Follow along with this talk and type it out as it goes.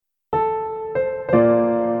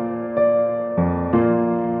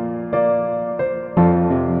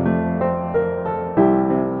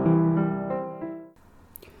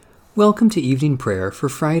Welcome to evening prayer for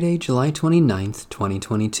Friday, July 29th,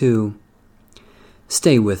 2022.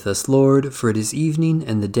 Stay with us, Lord, for it is evening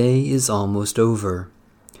and the day is almost over.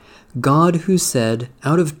 God who said,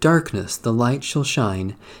 "Out of darkness the light shall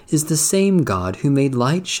shine," is the same God who made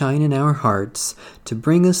light shine in our hearts to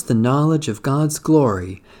bring us the knowledge of God's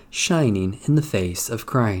glory, shining in the face of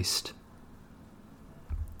Christ.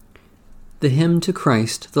 The hymn to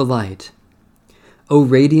Christ the Light. O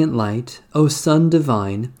radiant light, O Sun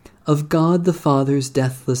divine, of God the Father's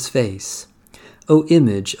deathless face, O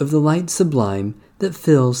image of the light sublime that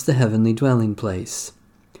fills the heavenly dwelling place.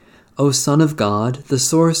 O Son of God, the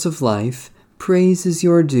source of life, praise is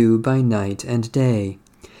your due by night and day.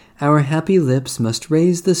 Our happy lips must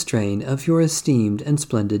raise the strain of your esteemed and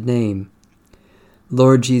splendid name.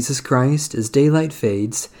 Lord Jesus Christ, as daylight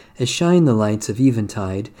fades, as shine the lights of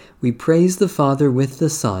eventide, we praise the Father with the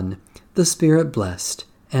Son, the Spirit blessed,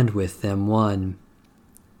 and with them one.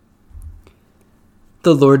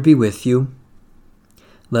 The Lord be with you.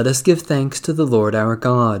 Let us give thanks to the Lord our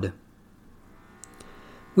God.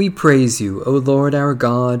 We praise you, O Lord our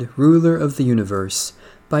God, ruler of the universe,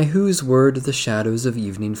 by whose word the shadows of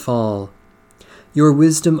evening fall. Your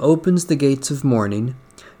wisdom opens the gates of morning.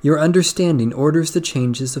 Your understanding orders the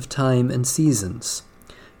changes of time and seasons.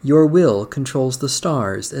 Your will controls the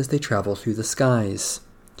stars as they travel through the skies.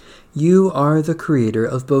 You are the creator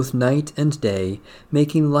of both night and day,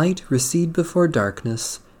 making light recede before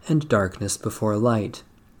darkness and darkness before light.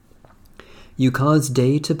 You cause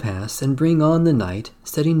day to pass and bring on the night,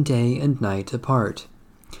 setting day and night apart.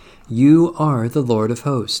 You are the Lord of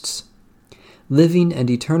hosts. Living and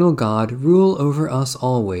eternal God, rule over us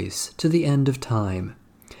always, to the end of time.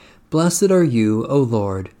 Blessed are you, O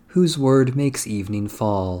Lord, whose word makes evening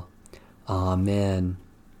fall. Amen.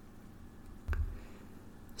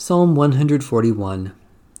 Psalm 141.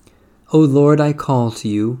 O Lord, I call to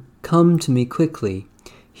you. Come to me quickly.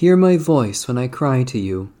 Hear my voice when I cry to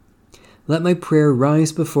you. Let my prayer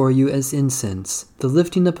rise before you as incense, the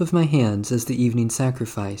lifting up of my hands as the evening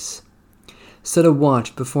sacrifice. Set a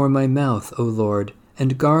watch before my mouth, O Lord,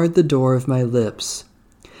 and guard the door of my lips.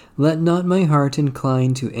 Let not my heart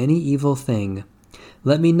incline to any evil thing.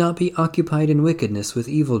 Let me not be occupied in wickedness with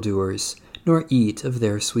evildoers, nor eat of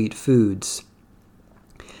their sweet foods.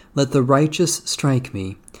 Let the righteous strike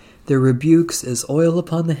me. Their rebukes as oil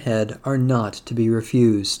upon the head are not to be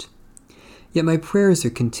refused. Yet my prayers are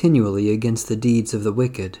continually against the deeds of the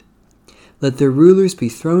wicked. Let their rulers be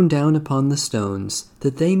thrown down upon the stones,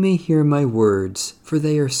 that they may hear my words, for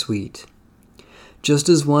they are sweet. Just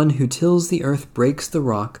as one who tills the earth breaks the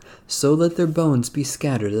rock, so let their bones be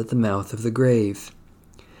scattered at the mouth of the grave.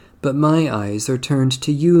 But my eyes are turned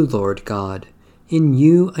to you, Lord God. In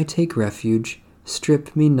you I take refuge.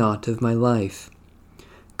 Strip me not of my life.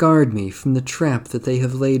 Guard me from the trap that they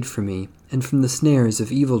have laid for me, and from the snares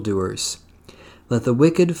of evildoers. Let the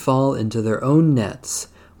wicked fall into their own nets,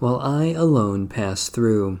 while I alone pass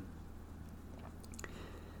through.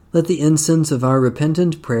 Let the incense of our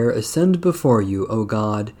repentant prayer ascend before you, O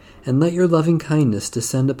God, and let your loving kindness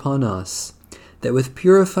descend upon us, that with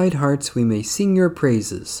purified hearts we may sing your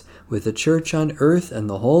praises, with the church on earth and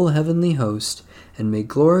the whole heavenly host, and may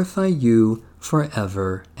glorify you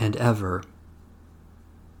forever and ever.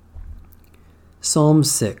 Psalm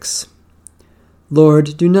 6.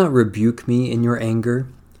 Lord, do not rebuke me in your anger.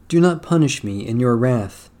 Do not punish me in your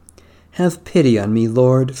wrath. Have pity on me,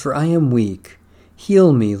 Lord, for I am weak.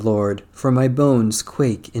 Heal me, Lord, for my bones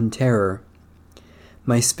quake in terror.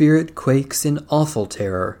 My spirit quakes in awful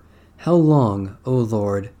terror. How long, O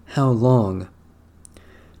Lord, how long?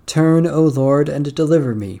 Turn, O Lord, and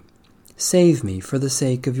deliver me. Save me for the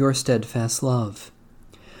sake of your steadfast love.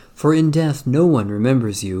 For in death no one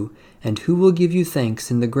remembers you, and who will give you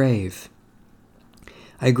thanks in the grave?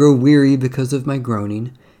 I grow weary because of my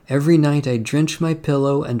groaning. Every night I drench my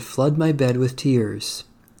pillow and flood my bed with tears.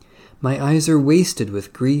 My eyes are wasted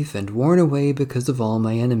with grief and worn away because of all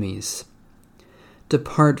my enemies.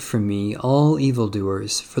 Depart from me, all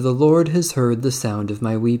evildoers, for the Lord has heard the sound of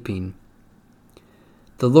my weeping.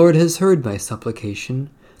 The Lord has heard my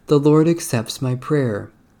supplication. The Lord accepts my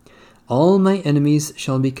prayer. All my enemies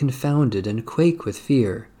shall be confounded and quake with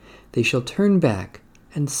fear. They shall turn back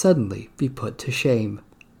and suddenly be put to shame.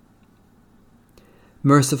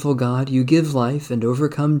 Merciful God, you give life and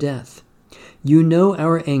overcome death. You know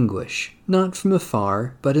our anguish, not from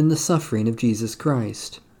afar, but in the suffering of Jesus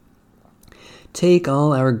Christ. Take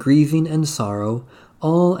all our grieving and sorrow,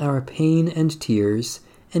 all our pain and tears,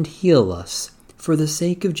 and heal us, for the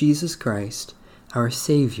sake of Jesus Christ, our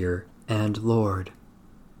Savior and Lord.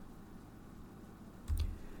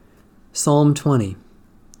 Psalm 20.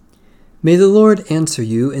 May the Lord answer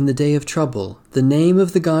you in the day of trouble. The name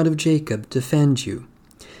of the God of Jacob defend you.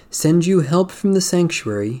 Send you help from the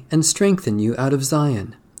sanctuary and strengthen you out of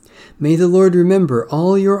Zion. May the Lord remember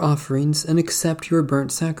all your offerings and accept your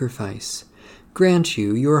burnt sacrifice. Grant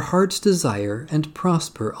you your heart's desire and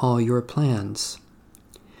prosper all your plans.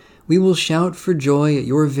 We will shout for joy at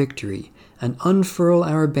your victory and unfurl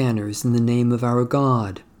our banners in the name of our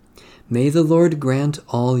God. May the Lord grant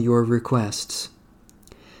all your requests.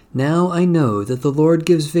 Now I know that the Lord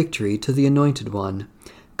gives victory to the Anointed One.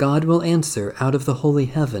 God will answer out of the holy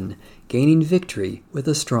heaven, gaining victory with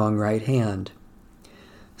a strong right hand.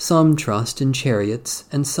 Some trust in chariots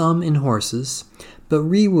and some in horses, but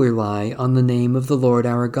we rely on the name of the Lord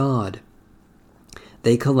our God.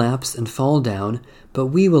 They collapse and fall down, but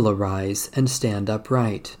we will arise and stand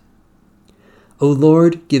upright. O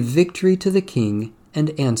Lord, give victory to the King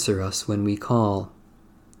and answer us when we call.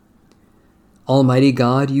 Almighty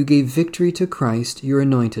God, you gave victory to Christ, your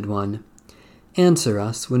Anointed One. Answer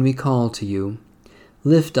us when we call to you.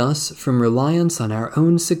 Lift us from reliance on our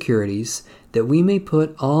own securities, that we may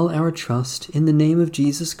put all our trust in the name of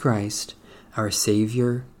Jesus Christ, our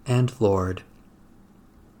Savior and Lord.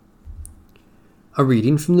 A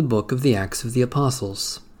reading from the book of the Acts of the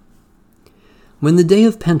Apostles. When the day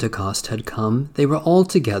of Pentecost had come, they were all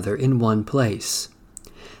together in one place.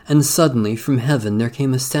 And suddenly from heaven there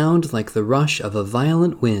came a sound like the rush of a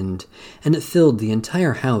violent wind, and it filled the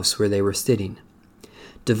entire house where they were sitting.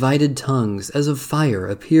 Divided tongues as of fire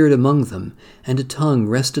appeared among them, and a tongue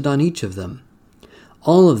rested on each of them.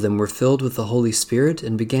 All of them were filled with the Holy Spirit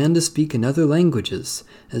and began to speak in other languages,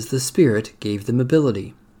 as the Spirit gave them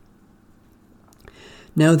ability.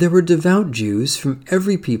 Now there were devout Jews from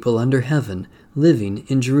every people under heaven living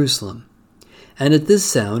in Jerusalem. And at this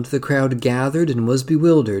sound the crowd gathered and was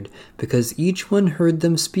bewildered, because each one heard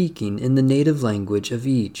them speaking in the native language of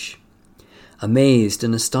each. Amazed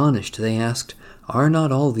and astonished, they asked, "Are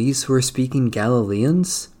not all these who are speaking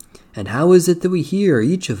Galileans? And how is it that we hear,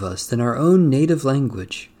 each of us, in our own native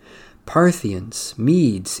language? Parthians,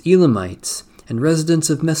 Medes, Elamites, and residents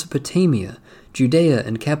of Mesopotamia, Judea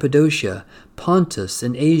and Cappadocia, Pontus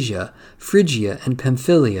and Asia, Phrygia and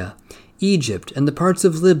Pamphylia, Egypt and the parts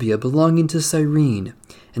of Libya belonging to Cyrene,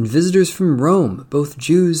 and visitors from Rome, both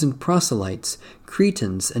Jews and proselytes,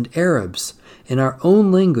 Cretans and Arabs. In our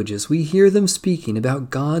own languages we hear them speaking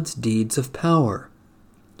about God's deeds of power."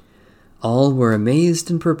 All were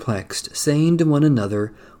amazed and perplexed, saying to one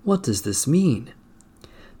another, "What does this mean?"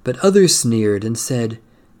 But others sneered and said,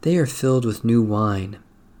 "They are filled with new wine."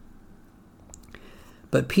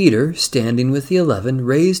 But Peter, standing with the 11,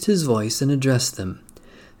 raised his voice and addressed them.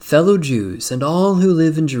 "Fellow Jews, and all who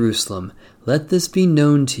live in Jerusalem, let this be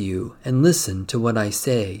known to you, and listen to what I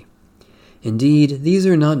say. Indeed, these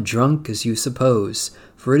are not drunk as you suppose,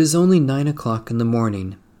 for it is only 9 o'clock in the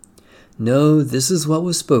morning. No, this is what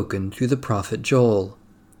was spoken through the prophet Joel.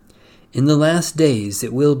 In the last days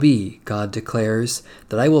it will be, God declares,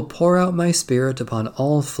 that I will pour out my Spirit upon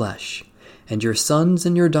all flesh, and your sons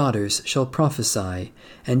and your daughters shall prophesy,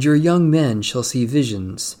 and your young men shall see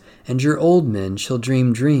visions, and your old men shall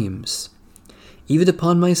dream dreams. Even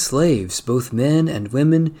upon my slaves, both men and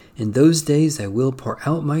women, in those days I will pour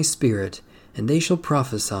out my Spirit, and they shall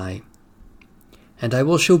prophesy. And I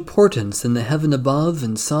will show portents in the heaven above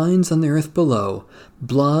and signs on the earth below,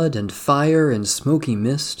 blood and fire and smoky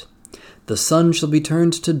mist. The sun shall be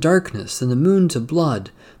turned to darkness and the moon to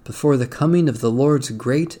blood before the coming of the Lord's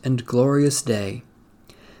great and glorious day.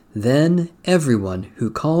 Then everyone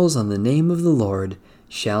who calls on the name of the Lord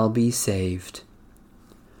shall be saved."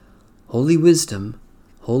 Holy Wisdom,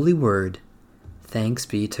 Holy Word, thanks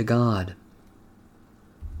be to God.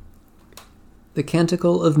 The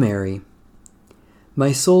Canticle of Mary.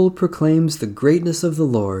 My soul proclaims the greatness of the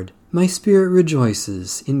Lord. My spirit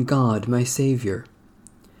rejoices in God my Savior.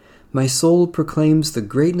 My soul proclaims the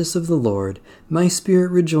greatness of the Lord. My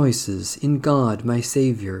spirit rejoices in God my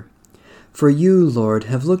Savior. For you, Lord,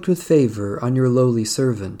 have looked with favor on your lowly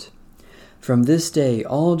servant. From this day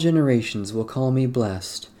all generations will call me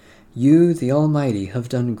blessed. You, the Almighty, have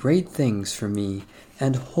done great things for me,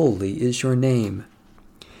 and holy is your name.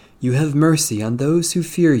 You have mercy on those who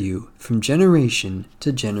fear you from generation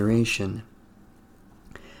to generation.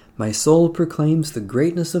 My soul proclaims the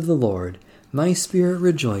greatness of the Lord. My spirit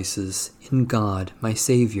rejoices in God, my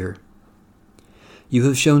Savior. You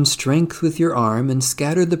have shown strength with your arm and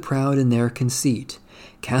scattered the proud in their conceit,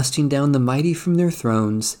 casting down the mighty from their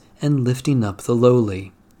thrones and lifting up the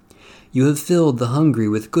lowly. You have filled the hungry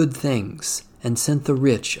with good things and sent the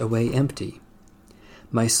rich away empty.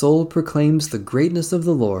 My soul proclaims the greatness of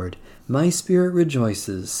the Lord. My spirit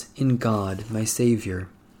rejoices in God, my Savior.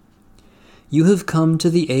 you have come to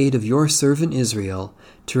the aid of your servant Israel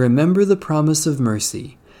to remember the promise of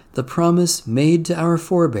mercy, the promise made to our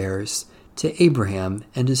forebears, to Abraham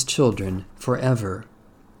and his children forever.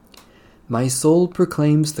 My soul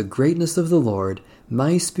proclaims the greatness of the Lord.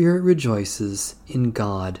 My spirit rejoices in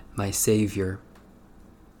God, my Savior.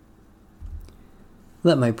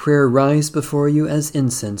 Let my prayer rise before you as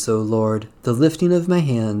incense, O Lord, the lifting of my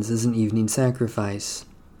hands as an evening sacrifice.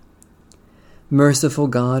 Merciful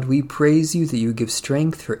God, we praise you that you give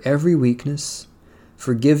strength for every weakness,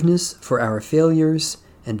 forgiveness for our failures,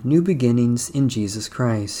 and new beginnings in Jesus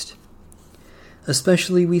Christ.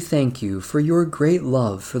 Especially we thank you for your great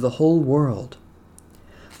love for the whole world,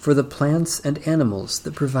 for the plants and animals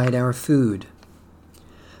that provide our food,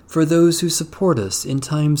 for those who support us in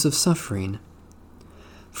times of suffering,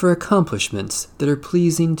 for accomplishments that are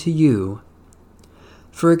pleasing to you,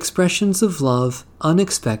 for expressions of love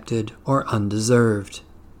unexpected or undeserved.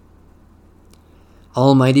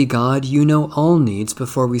 Almighty God, you know all needs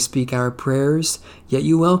before we speak our prayers, yet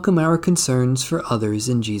you welcome our concerns for others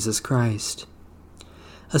in Jesus Christ.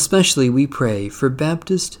 Especially we pray for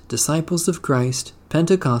Baptist, Disciples of Christ,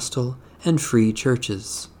 Pentecostal, and free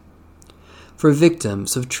churches, for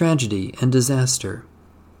victims of tragedy and disaster,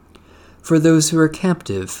 for those who are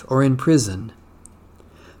captive or in prison,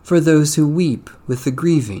 for those who weep with the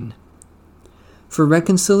grieving, for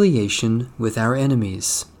reconciliation with our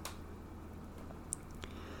enemies.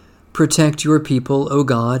 Protect your people, O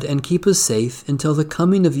God, and keep us safe until the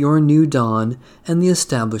coming of your new dawn and the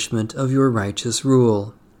establishment of your righteous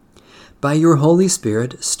rule. By your Holy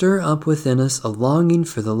Spirit, stir up within us a longing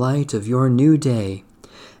for the light of your new day,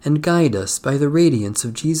 and guide us by the radiance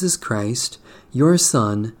of Jesus Christ, your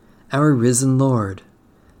Son, our risen Lord.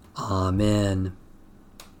 Amen.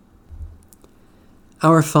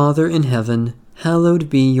 Our Father in heaven, hallowed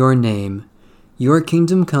be your name. Your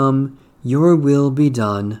kingdom come, your will be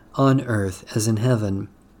done, on earth as in heaven.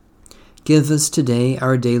 Give us today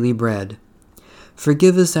our daily bread.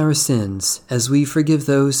 Forgive us our sins, as we forgive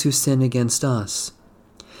those who sin against us.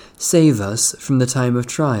 Save us from the time of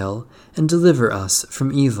trial, and deliver us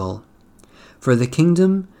from evil. For the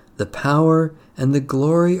kingdom, the power, and the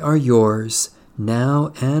glory are yours,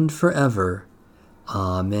 now and forever.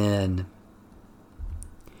 Amen.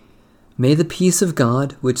 May the peace of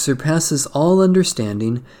God, which surpasses all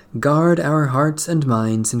understanding, guard our hearts and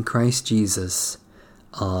minds in Christ Jesus.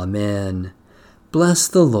 Amen. Bless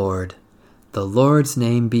the Lord. The Lord's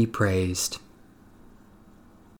name be praised.